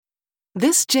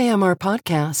This JMR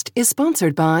podcast is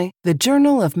sponsored by the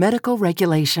Journal of Medical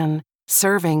Regulation,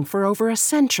 serving for over a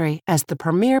century as the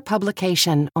premier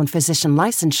publication on physician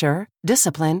licensure,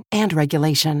 discipline, and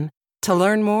regulation. To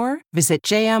learn more, visit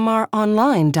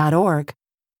jmronline.org.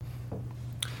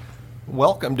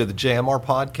 Welcome to the JMR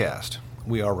podcast.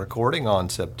 We are recording on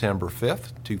September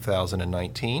 5th,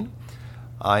 2019.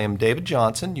 I am David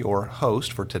Johnson, your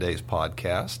host for today's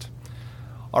podcast.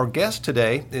 Our guest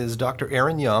today is Dr.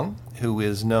 Aaron Young, who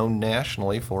is known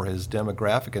nationally for his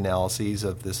demographic analyses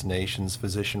of this nation's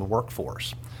physician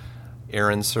workforce.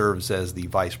 Aaron serves as the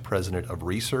Vice President of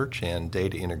Research and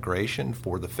Data Integration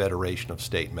for the Federation of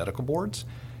State Medical Boards,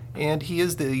 and he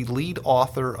is the lead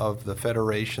author of the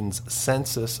Federation's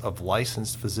Census of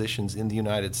Licensed Physicians in the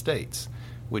United States,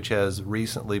 which has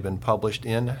recently been published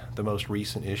in the most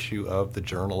recent issue of the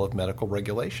Journal of Medical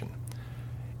Regulation.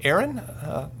 Aaron,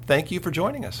 thank you for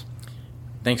joining us.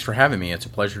 Thanks for having me. It's a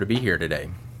pleasure to be here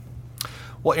today.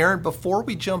 Well, Aaron, before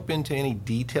we jump into any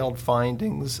detailed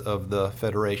findings of the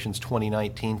Federation's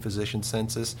 2019 physician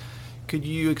census, could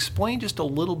you explain just a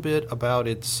little bit about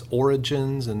its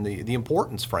origins and the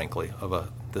importance, frankly,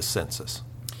 of this census?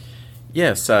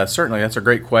 Yes, certainly. That's a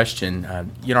great question.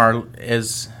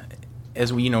 As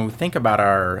we think about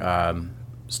our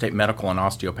state medical and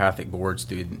osteopathic boards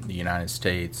through the United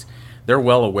States, they're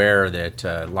well aware that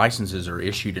licenses are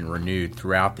issued and renewed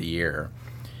throughout the year.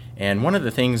 And one of the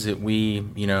things that we,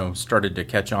 started to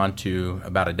catch on to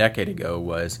about a decade ago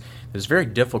was it was very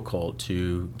difficult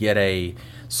to get a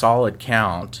solid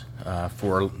count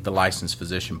for the licensed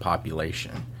physician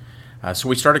population. So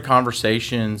we started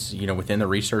conversations, within the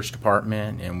research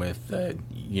department and with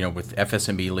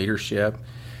FSMB leadership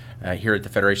here at the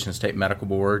Federation of State Medical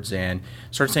Boards, and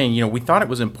started saying, we thought it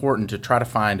was important to try to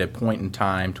find a point in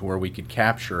time to where we could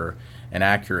capture an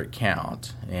accurate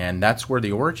count, and that's where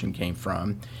the origin came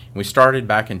from. And we started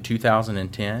back in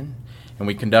 2010, and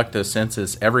we conduct a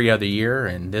census every other year,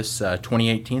 and this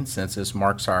 2018 census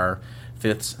marks our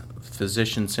fifth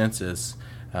physician census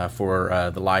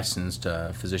for the licensed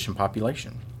physician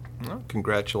population. Well,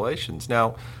 congratulations.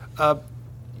 Now,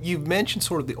 you've mentioned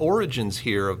sort of the origins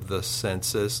here of the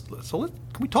census. So can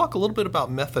we talk a little bit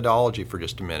about methodology for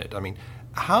just a minute? I mean,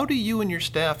 how do you and your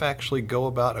staff actually go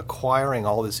about acquiring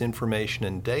all this information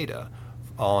and data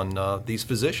on these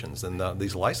physicians and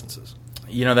these licenses?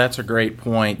 That's a great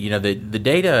point. The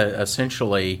data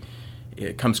essentially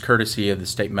it comes courtesy of the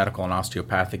state medical and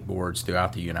osteopathic boards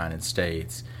throughout the United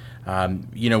States.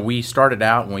 We started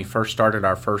out when we first started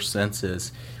our first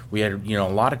census. We had a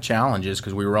lot of challenges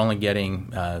because we were only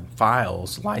getting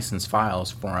licensed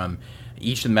files from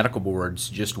each of the medical boards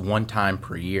just one time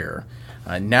per year.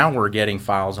 Now we're getting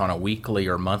files on a weekly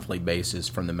or monthly basis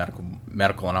from the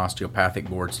medical and osteopathic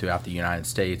boards throughout the United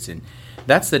States, and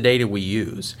that's the data we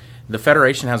use. The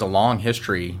Federation has a long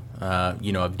history,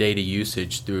 of data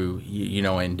usage through,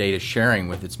 and data sharing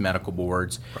with its medical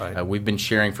boards. Right. We've been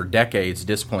sharing for decades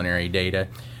disciplinary data.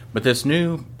 But this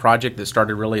new project that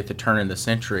started really at the turn of the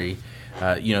century,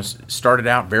 started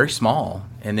out very small,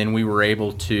 and then we were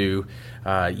able to,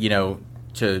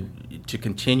 to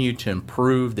continue to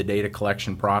improve the data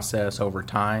collection process over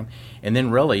time, and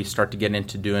then really start to get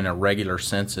into doing a regular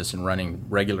census and running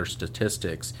regular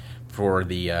statistics for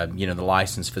the, the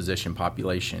licensed physician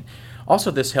population.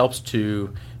 Also, this helps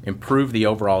to improve the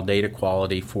overall data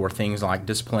quality for things like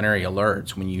disciplinary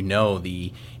alerts when you know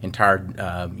the entire,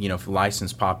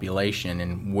 licensed population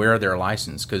and where they're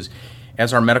licensed. Because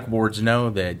as our medical boards know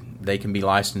that they can be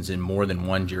licensed in more than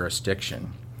one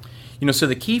jurisdiction. So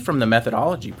the key from the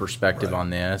methodology perspective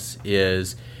on this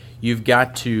is you've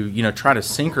got to, try to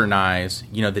synchronize,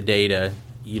 the data,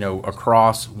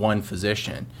 across one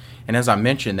physician. And as I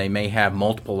mentioned, they may have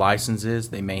multiple licenses,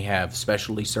 they may have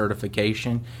specialty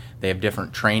certification, they have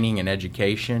different training and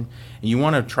education, and you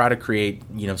want to try to create,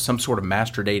 some sort of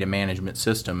master data management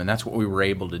system, and that's what we were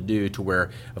able to do, to where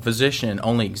a physician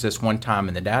only exists one time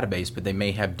in the database, but they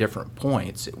may have different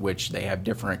points at which they have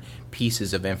different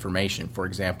pieces of information. For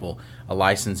example, a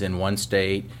license in one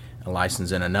state, a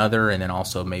license in another, and then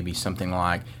also maybe something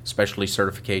like specialty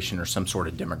certification or some sort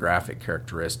of demographic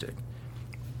characteristic.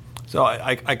 So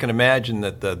I can imagine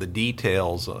that the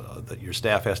details that your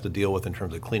staff has to deal with in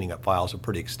terms of cleaning up files are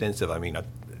pretty extensive. I mean,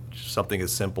 something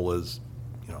as simple as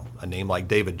a name like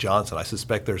David Johnson. I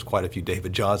suspect there's quite a few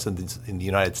David Johnsons in the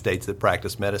United States that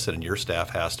practice medicine, and your staff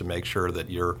has to make sure that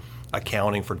you're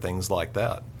accounting for things like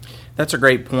that. That's a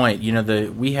great point.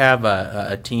 We have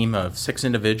a team of 6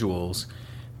 individuals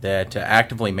that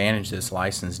actively manage this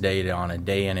license data on a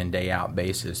day in and day out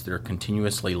basis. They're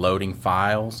continuously loading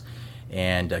files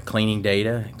and cleaning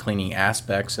data, cleaning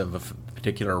aspects of a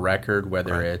particular record,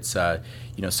 whether Right. it's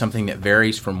something that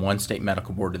varies from one state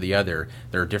medical board to the other.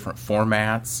 There are different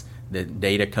formats that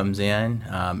data comes in,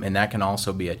 and that can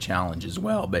also be a challenge as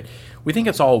well. But we think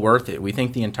it's all worth it. We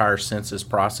think the entire census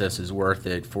process is worth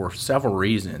it for several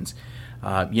reasons.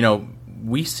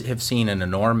 We have seen an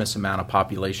enormous amount of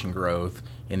population growth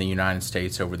in the United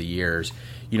States over the years.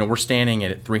 We're standing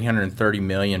at 330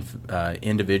 million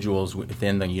individuals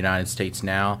within the United States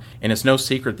now, and it's no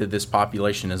secret that this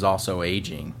population is also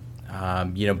aging.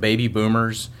 Baby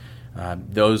boomers,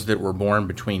 those that were born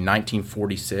between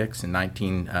 1946 and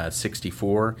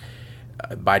 1964,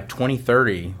 by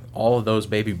 2030, all of those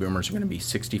baby boomers are going to be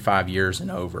 65 years and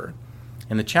over.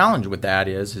 And the challenge with that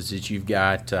is that you've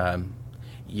got,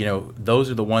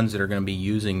 those are the ones that are going to be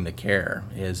using the care,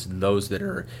 is those that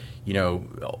are,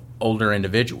 older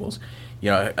individuals.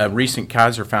 A recent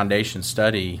Kaiser Foundation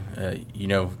study,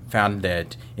 found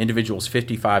that individuals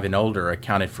 55 and older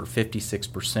accounted for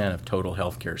 56% of total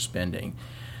healthcare spending.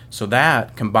 So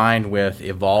that, combined with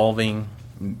evolving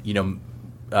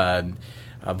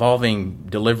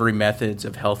delivery methods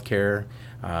of healthcare,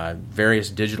 various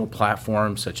digital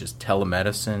platforms such as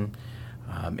telemedicine,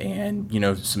 and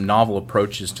some novel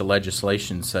approaches to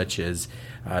legislation such as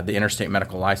the Interstate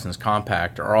Medical License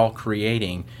Compact, are all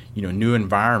creating new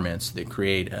environments that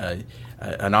create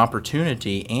an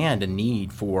opportunity and a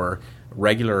need for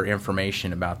regular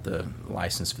information about the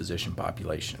licensed physician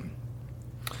population.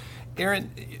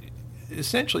 Aaron,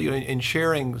 essentially, in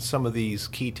sharing some of these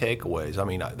key takeaways,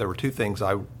 there were two things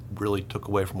I really took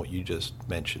away from what you just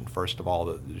mentioned. First of all,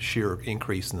 the sheer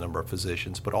increase in the number of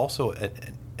physicians, but also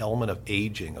an element of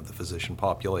aging of the physician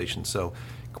population. So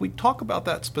can we talk about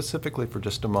that specifically for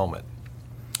just a moment?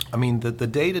 The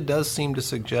data does seem to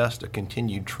suggest a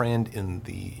continued trend in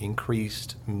the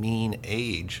increased mean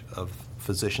age of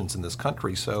physicians in this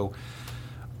country. So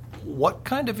what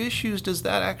kind of issues does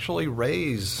that actually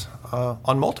raise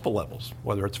on multiple levels,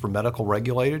 whether it's for medical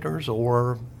regulators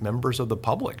or members of the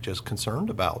public just concerned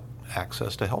about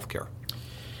access to health care?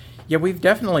 Yeah, we've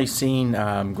definitely seen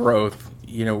growth.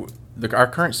 Our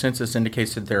current census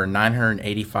indicates that there are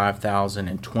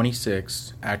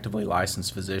 985,026 actively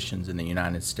licensed physicians in the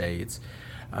United States.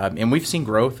 And we've seen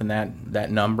growth in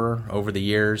that number over the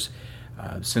years.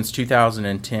 Since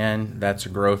 2010, that's a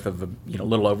growth of a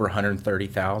little over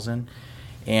 130,000.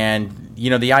 And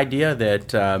the idea that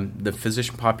the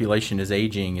physician population is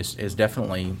aging is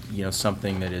definitely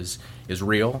something that is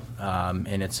real,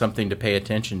 and it's something to pay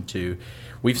attention to.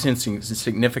 We've seen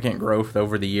significant growth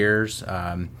over the years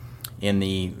in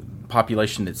the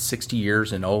population that's 60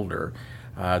 years and older.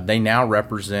 They now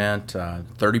represent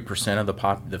 30% of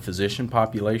the physician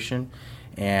population,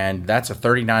 and that's a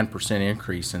 39%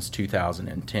 increase since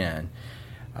 2010.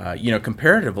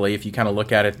 Comparatively, if you kind of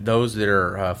look at it, those that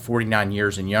are 49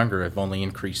 years and younger have only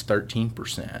increased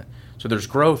 13%. So there's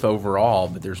growth overall,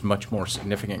 but there's much more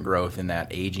significant growth in that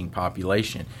aging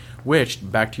population, which,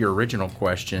 back to your original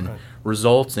question, right,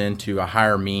 results into a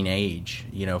higher mean age,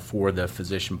 for the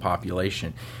physician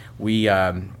population. We,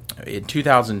 in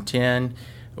 2010,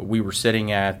 we were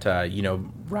sitting at,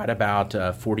 right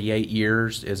about 48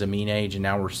 years as a mean age, and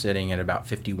now we're sitting at about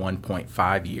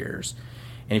 51.5 years.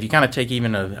 And if you kind of take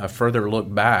even a further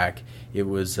look back, it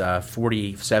was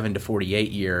 47 to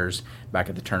 48 years back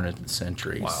at the turn of the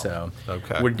century. Wow. So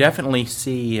okay, we definitely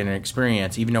see and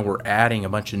experience, even though we're adding a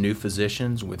bunch of new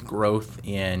physicians with growth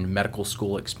in medical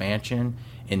school expansion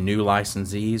and new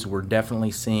licensees, we're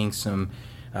definitely seeing some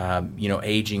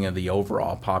aging of the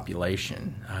overall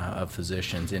population of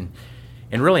physicians. And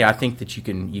really, I think that you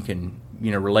can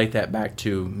relate that back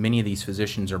to many of these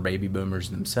physicians are baby boomers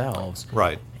themselves,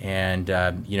 right? And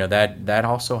that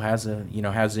also has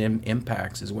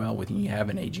impacts as well when you have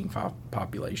an aging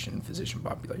physician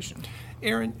population.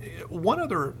 Aaron, one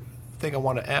other thing I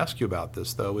want to ask you about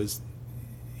this, though, is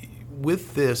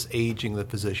with this aging the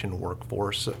physician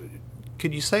workforce,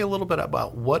 could you say a little bit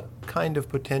about what kind of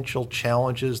potential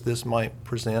challenges this might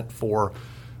present for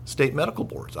state medical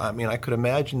boards? I could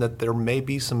imagine that there may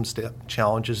be some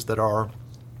challenges that are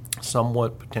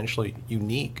somewhat potentially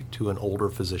unique to an older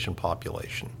physician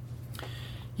population.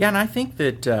 Yeah, and I think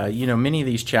that many of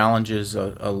these challenges,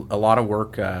 a lot of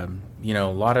work, a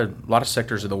lot of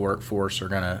sectors of the workforce are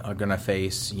gonna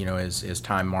face, as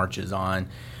time marches on,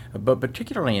 but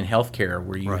particularly in healthcare,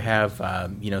 where you right, have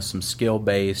some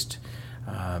skill-based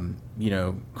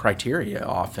criteria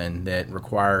often that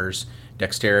requires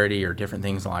dexterity or different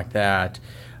things like that.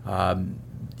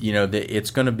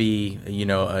 It's going to be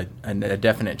a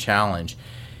definite challenge.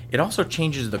 It also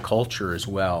changes the culture as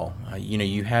well.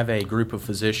 You have a group of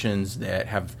physicians that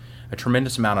have a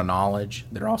tremendous amount of knowledge.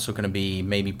 They're also going to be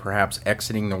maybe perhaps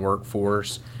exiting the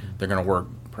workforce. They're going to work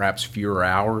perhaps fewer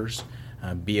hours.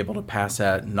 Be able to pass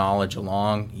that knowledge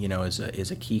along,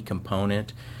 is a key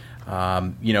component.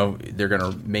 They're going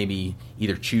to maybe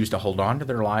either choose to hold on to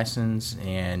their license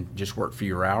and just work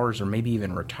fewer hours, or maybe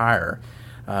even retire.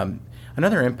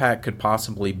 Another impact could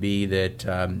possibly be that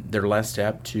they're less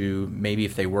apt to, maybe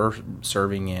if they were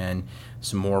serving in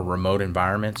some more remote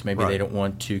environments, maybe they don't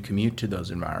want to commute to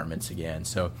those environments again.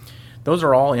 So those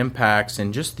are all impacts,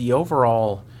 and just the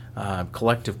overall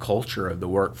collective culture of the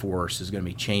workforce is going to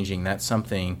be changing. That's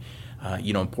something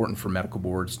important for medical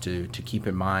boards to keep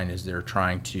in mind as they're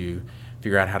trying to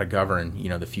figure out how to govern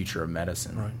the future of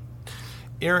medicine. Right.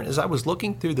 Aaron, as I was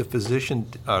looking through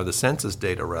the census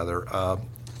data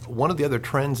one of the other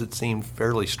trends that seemed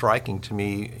fairly striking to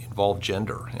me involved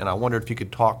gender, and I wondered if you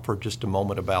could talk for just a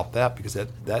moment about that, because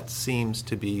that seems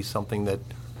to be something that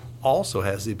also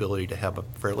has the ability to have a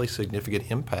fairly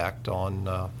significant impact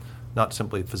on not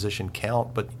simply physician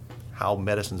count, but how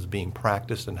medicine is being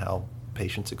practiced and how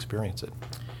patients experience it.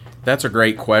 That's a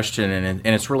great question, and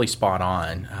it's really spot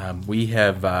on. We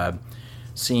have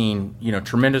seen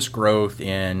tremendous growth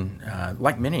in,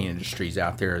 like many industries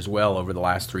out there as well, over the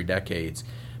last 3 decades.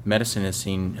 Medicine has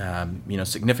seen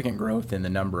significant growth in the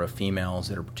number of females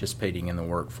that are participating in the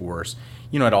workforce,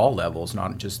 at all levels,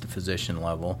 not just the physician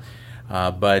level.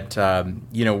 But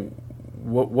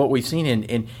what we've seen,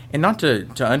 and not to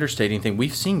understate anything,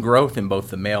 we've seen growth in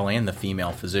both the male and the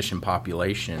female physician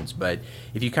populations. But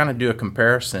if you kind of do a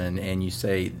comparison and you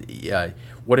say,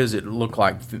 what does it look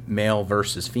like male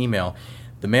versus female,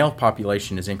 the male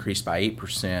population has increased by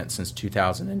 8% since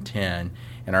 2010,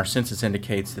 and our census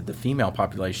indicates that the female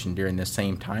population during this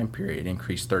same time period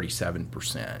increased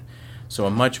 37%. So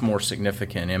a much more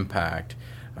significant impact.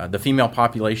 The female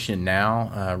population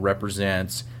now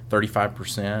represents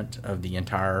 35% of the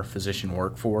entire physician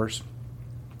workforce.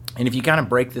 And if you kind of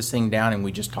break this thing down, and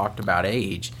we just talked about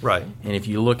age, right, and if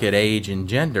you look at age and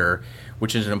gender,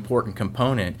 which is an important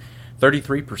component,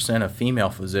 33% of female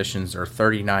physicians are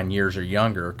 39 years or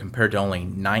younger, compared to only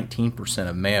 19%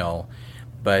 of male.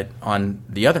 But on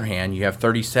the other hand, you have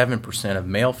 37% of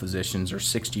male physicians are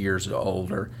 60 years or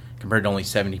older, compared to only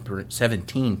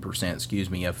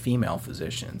 17% of female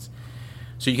physicians.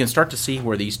 So you can start to see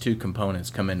where these two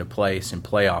components come into place and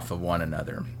play off of one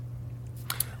another.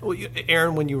 Well,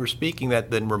 Aaron, when you were speaking, that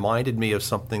then reminded me of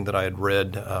something that I had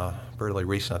read fairly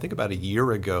recent, I think about a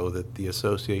year ago, that the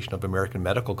Association of American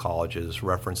Medical Colleges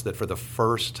referenced that for the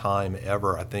first time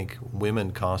ever, I think women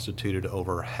constituted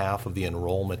over half of the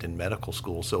enrollment in medical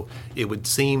school. So it would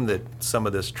seem that some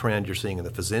of this trend you're seeing in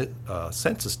the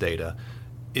census data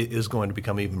is going to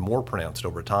become even more pronounced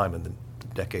over time in the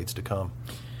decades to come.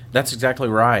 That's exactly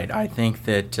right. I think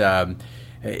that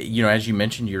as you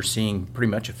mentioned, you're seeing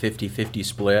pretty much a 50-50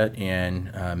 split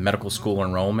in medical school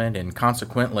enrollment, and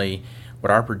consequently, what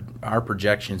our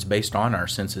projections based on our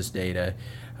census data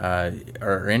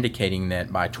are indicating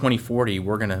that by 2040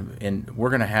 we're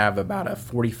going to have about a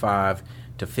 45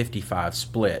 to 55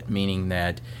 split, meaning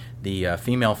that the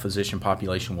female physician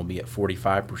population will be at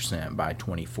 45% by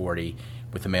 2040,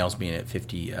 with the males being at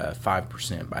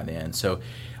 55% by then. So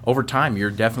over time, you're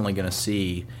definitely going to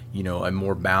see, a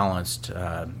more balanced,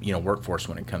 workforce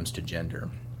when it comes to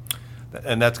gender.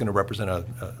 And that's going to represent a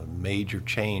major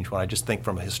change when I just think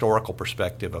from a historical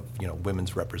perspective of,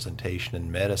 women's representation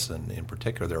in medicine in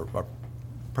particular, their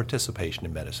participation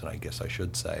in medicine, I guess I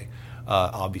should say.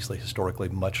 Obviously, historically,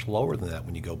 much lower than that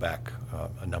when you go back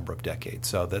a number of decades.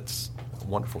 So that's a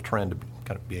wonderful trend to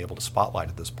kind of be able to spotlight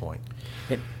at this point.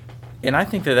 And I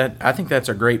think that's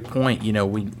a great point.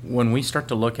 When we start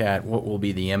to look at what will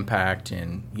be the impact,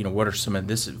 and what are some of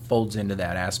this, it folds into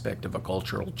that aspect of a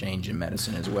cultural change in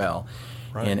medicine as well,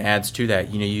 right, and adds to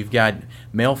that. You've got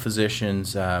male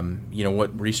physicians.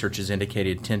 What research has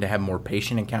indicated tend to have more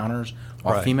patient encounters,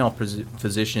 while right, female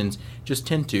physicians just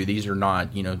tend to. These are not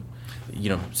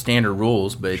standard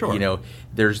rules, but sure,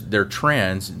 their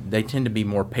trends. They tend to be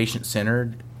more patient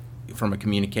centered from a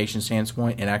communication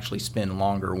standpoint, and actually spend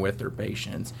longer with their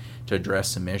patients to address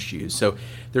some issues. So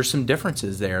there's some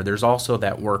differences there. There's also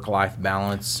that work-life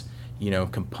balance,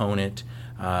 component.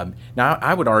 Now,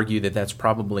 I would argue that that's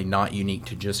probably not unique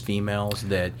to just females,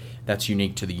 that's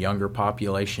unique to the younger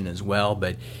population as well,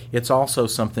 but it's also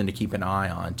something to keep an eye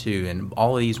on, too. And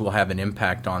all of these will have an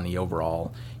impact on the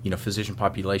overall, physician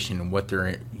population and what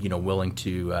they're, willing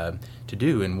to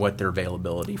do and what their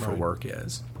availability for work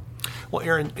is. Well,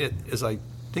 Aaron, as I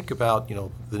think about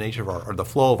the nature of the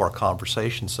flow of our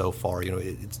conversation so far,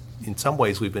 it's in some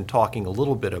ways we've been talking a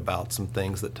little bit about some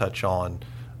things that touch on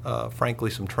frankly,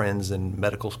 some trends in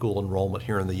medical school enrollment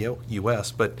here in the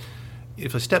U.S., but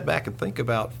if I step back and think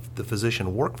about the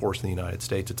physician workforce in the United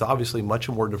States, it's obviously much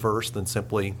more diverse than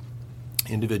simply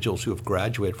individuals who have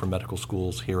graduated from medical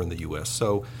schools here in the U.S.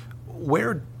 So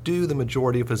where do the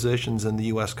majority of physicians in the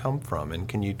U.S. come from? And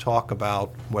can you talk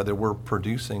about whether we're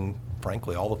producing,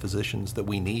 frankly, all the physicians that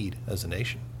we need as a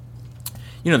nation?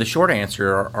 The short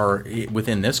answer are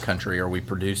within this country, are we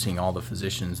producing all the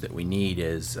physicians that we need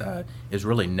is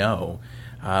really no.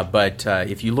 But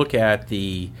if you look at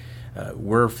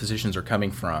where physicians are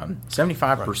coming from,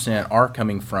 75% are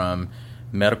coming from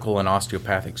medical and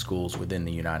osteopathic schools within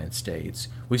the United States.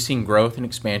 We've seen growth and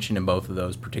expansion in both of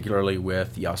those, particularly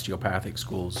with the osteopathic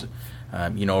schools,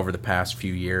 over the past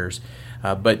few years.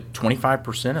 But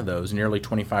 25% of those, nearly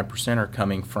 25%, are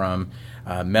coming from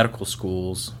medical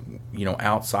schools,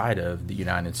 outside of the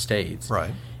United States.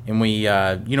 Right. And we,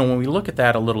 when we look at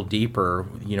that a little deeper,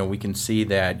 we can see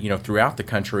that, throughout the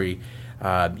country,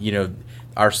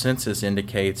 our census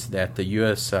indicates that the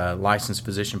U.S. Licensed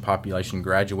physician population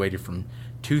graduated from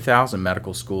 2,000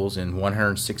 medical schools in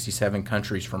 167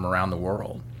 countries from around the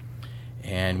world.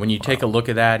 And when you take a look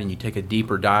at that and you take a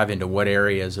deeper dive into what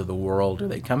areas of the world are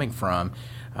they coming from,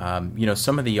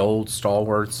 some of the old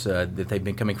stalwarts that they've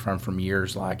been coming from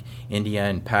years, like India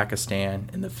and Pakistan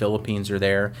and the Philippines are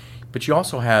there. But you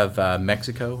also have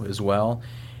Mexico as well.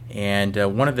 And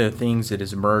one of the things that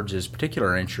has emerged as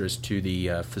particular interest to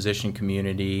the physician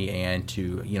community and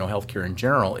to healthcare in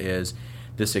general is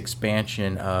this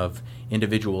expansion of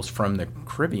individuals from the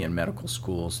Caribbean medical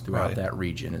schools throughout that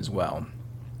region as well.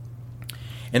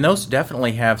 And those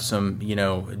definitely have some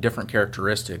different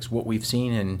characteristics. What we've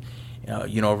seen in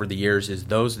over the years is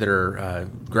those that are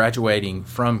graduating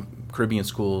from Caribbean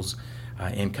schools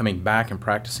and coming back and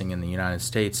practicing in the United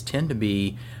States tend to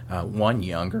be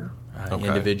younger.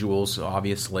 Individuals,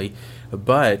 obviously,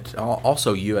 but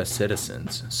also U.S.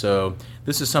 citizens. So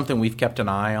this is something we've kept an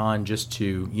eye on just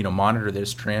to monitor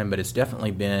this trend, but it's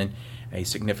definitely been a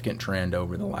significant trend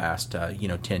over the last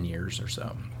 10 years or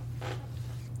so.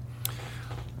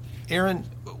 Aaron,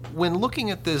 when looking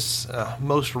at this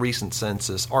most recent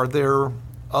census, are there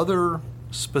other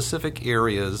specific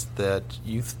areas that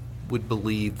you would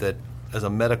believe that as a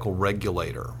medical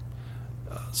regulator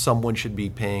someone should be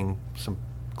paying some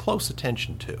close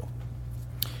attention to?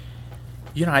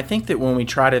 I think that when we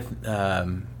try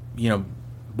to,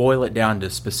 boil it down to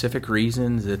specific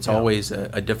reasons, it's always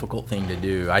a difficult thing to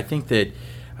do. I think that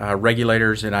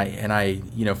regulators and I,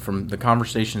 from the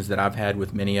conversations that I've had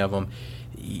with many of them,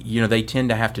 they tend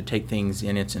to have to take things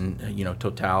in its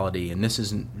totality, and this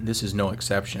is no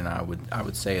exception. I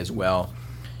would say as well.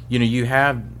 You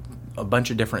have a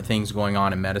bunch of different things going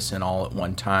on in medicine all at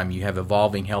one time. You have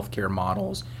evolving healthcare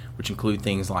models, which include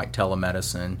things like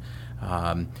telemedicine.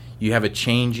 You have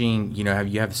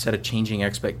you have a set of changing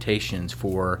expectations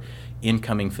for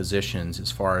incoming physicians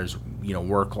as far as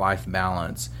work-life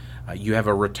balance. You have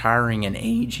a retiring and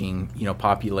aging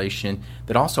population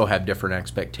that also have different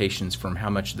expectations from how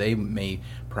much they may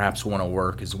perhaps want to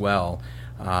work as well.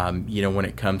 When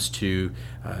it comes to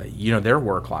their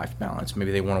work-life balance,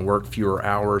 maybe they want to work fewer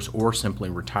hours or simply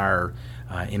retire,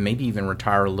 and maybe even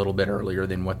retire a little bit earlier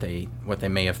than what they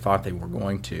may have thought they were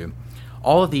going to.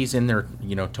 All of these in their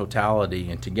totality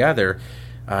and together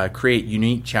create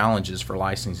unique challenges for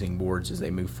licensing boards as they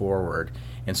move forward,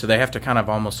 and so they have to kind of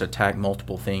almost attack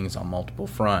multiple things on multiple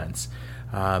fronts.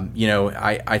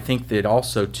 I think that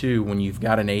also too, when you've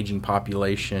got an aging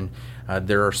population,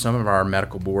 there are some of our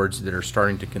medical boards that are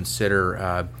starting to consider,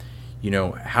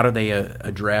 how do they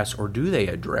address or do they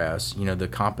address, the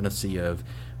competency of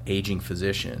aging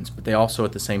physicians, but they also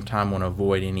at the same time want to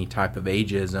avoid any type of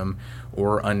ageism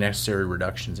or unnecessary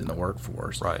reductions in the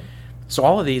workforce. Right. So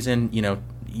all of these in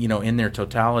their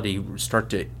totality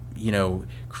start to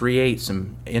create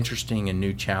some interesting and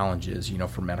new challenges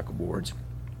for medical boards.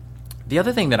 The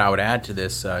other thing that I would add to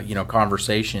this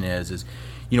conversation is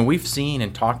we've seen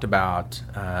and talked about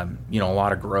a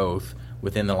lot of growth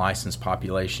within the licensed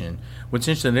population, which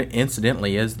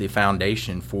incidentally is the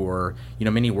foundation for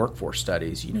many workforce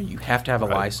studies. You have to have a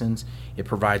license. It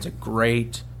provides a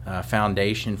great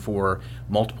foundation for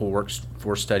multiple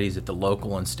workforce studies at the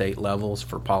local and state levels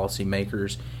for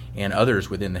policymakers and others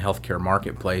within the healthcare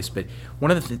marketplace. But one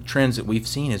of the trends that we've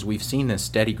seen is this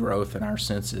steady growth in our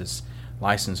census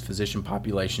licensed physician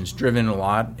populations, driven a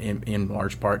lot in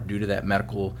large part due to that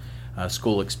medical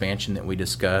school expansion that we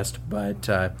discussed, but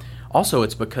also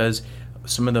it's because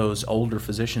some of those older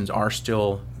physicians are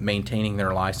still maintaining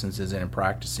their licenses and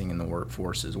practicing in the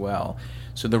workforce as well.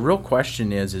 So the real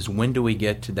question is when do we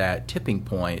get to that tipping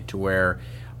point to where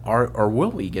or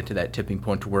will we get to that tipping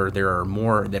point to where there are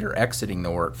more that are exiting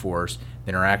the workforce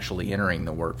than are actually entering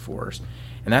the workforce?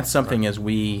 And that's something as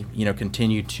we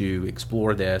continue to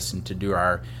explore this and to do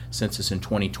our census in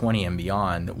 2020 and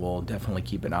beyond that we'll definitely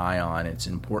keep an eye on. It's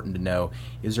important to know,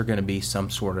 is there going to be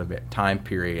some sort of time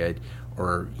period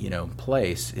or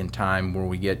place in time where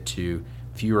we get to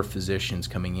fewer physicians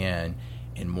coming in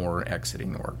and more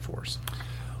exiting the workforce?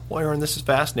 Well, Aaron, this is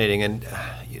fascinating, and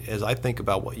as I think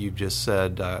about what you've just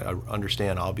said, I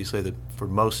understand obviously that for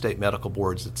most state medical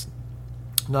boards, it's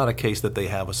not a case that they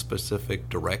have a specific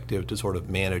directive to sort of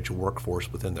manage a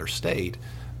workforce within their state,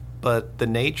 but the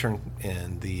nature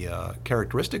and the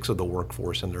characteristics of the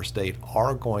workforce in their state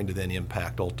are going to then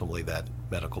impact ultimately that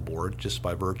medical board just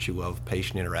by virtue of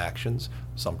patient interactions,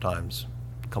 sometimes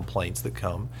complaints that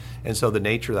come. And so the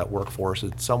nature of that workforce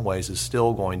in some ways is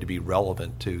still going to be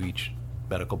relevant to each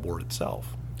medical board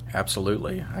itself.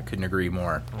 Absolutely. I couldn't agree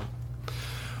more.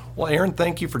 Well, Aaron,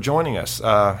 thank you for joining us.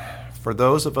 For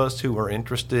those of us who are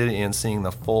interested in seeing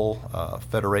the full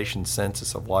Federation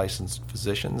Census of Licensed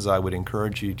Physicians, I would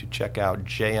encourage you to check out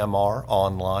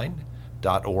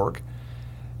jmronline.org.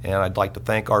 And I'd like to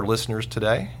thank our listeners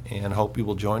today and hope you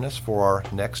will join us for our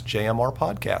next JMR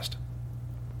podcast.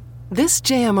 This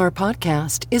JMR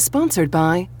podcast is sponsored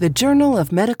by the Journal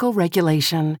of Medical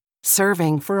Regulation,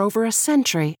 serving for over a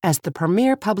century as the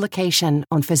premier publication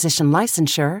on physician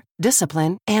licensure,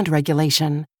 discipline, and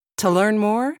regulation. To learn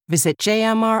more, visit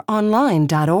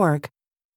jmronline.org.